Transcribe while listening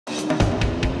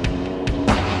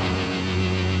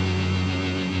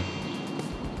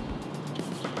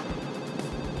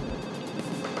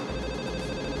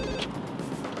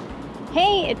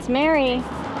it's Mary.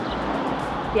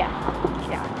 Yeah.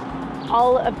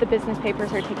 All of the business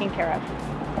papers are taken care of.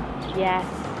 Yes,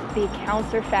 the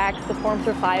accounts are faxed, the forms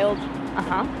are filed.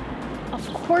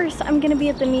 Of course, I'm gonna be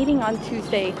at the meeting on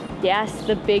Tuesday. Yes,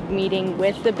 the big meeting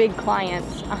with the big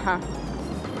clients.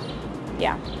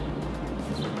 Yeah.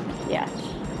 Yes.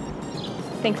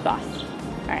 Thanks, boss.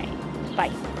 All right,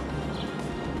 bye.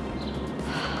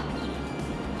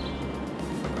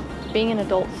 Being an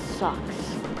adult sucks.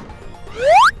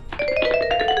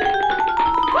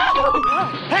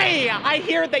 Hey, I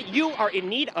hear that you are in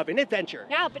need of an adventure.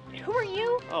 Yeah, but who are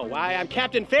you? Oh, why, I'm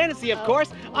Captain Fantasy, of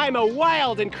course. I'm a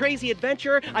wild and crazy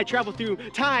adventurer. I travel through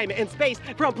time and space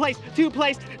from place to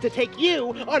place to take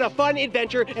you on a fun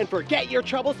adventure and forget your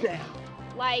troubles now.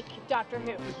 Like Doctor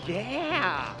Who?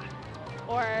 Yeah.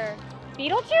 Or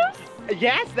Beetlejuice?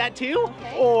 Yes, that too.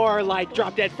 Okay. Or like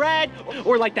Drop Dead Fred,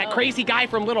 or like that crazy guy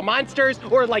from Little Monsters,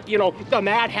 or like, you know, the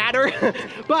Mad Hatter.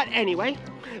 But anyway,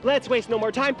 let's waste no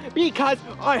more time because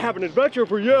I have an adventure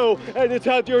for you and it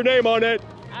has your name on it.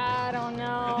 I don't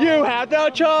know. You have no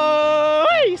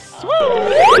choice!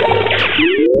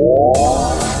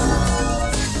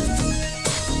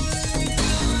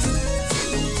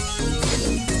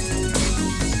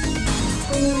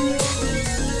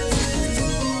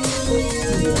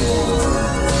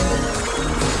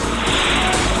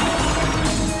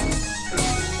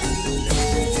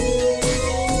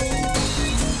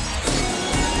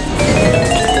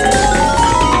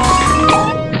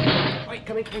 Wait,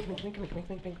 come in.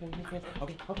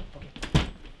 Okay.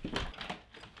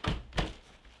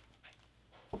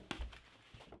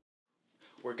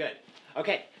 We're good.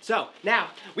 Okay, so now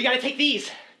we gotta take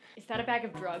these. Is that a bag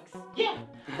of drugs? Yeah.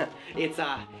 It's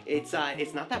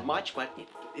not that much, but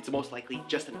it's most likely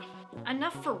just enough.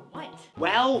 Enough for what?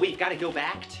 Well, we've got to go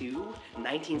back to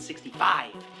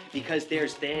 1965 because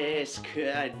there's this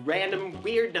random,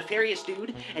 weird, nefarious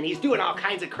dude, and he's doing all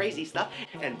kinds of crazy stuff,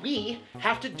 and we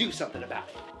have to do something about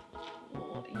it.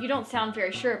 You don't sound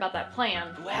very sure about that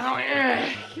plan. Well,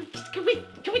 can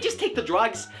we just take the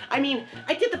drugs? I mean,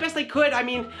 I did the best I could. I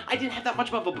mean, I didn't have that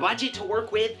much of a budget to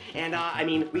work with, and I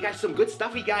mean, we got some good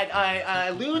stuff. We got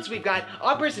lewds, we've got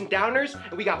uppers and downers,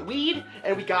 and we got weed,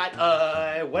 and we got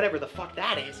whatever the fuck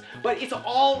that is. But it's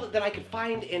all that I could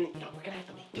find, and you know, we're gonna have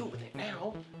to make do with it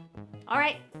now. All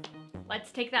right,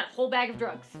 let's take that whole bag of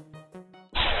drugs.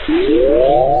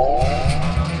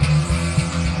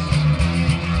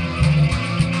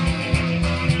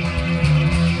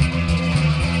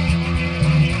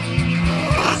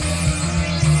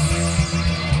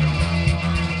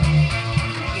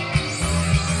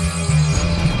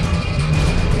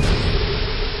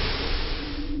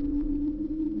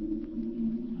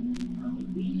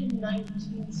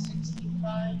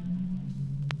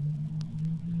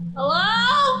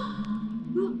 Hello?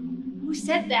 Who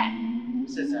said that? Who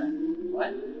says that?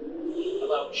 What?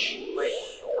 Hello? Shh. Wait.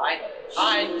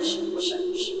 Hi. What's that?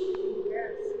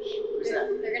 Who's that?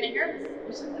 They're gonna hear us.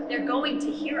 Who said that? They're going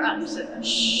to hear Who us. said that?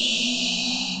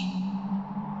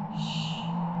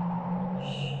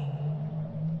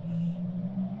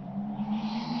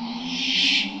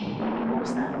 What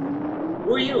was that?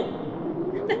 Who are you?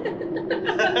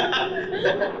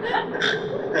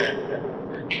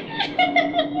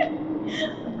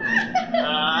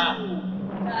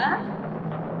 Huh?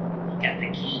 Got the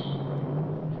key.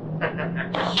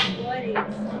 What is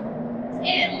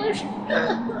it?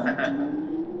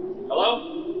 Hello?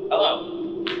 Hello?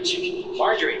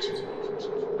 Marjorie.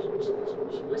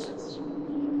 Who's this?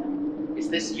 Is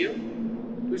this you?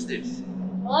 Who's this?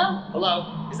 Hello?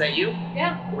 Hello? Is that you?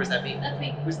 Yeah, Or is that me? that's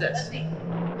me. Who's this? That's me.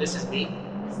 This is me?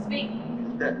 This is me.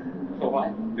 For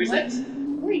what? Who's What? this?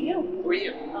 Who are you? Who are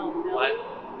you? Oh, no. What?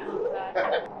 Oh,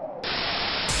 God.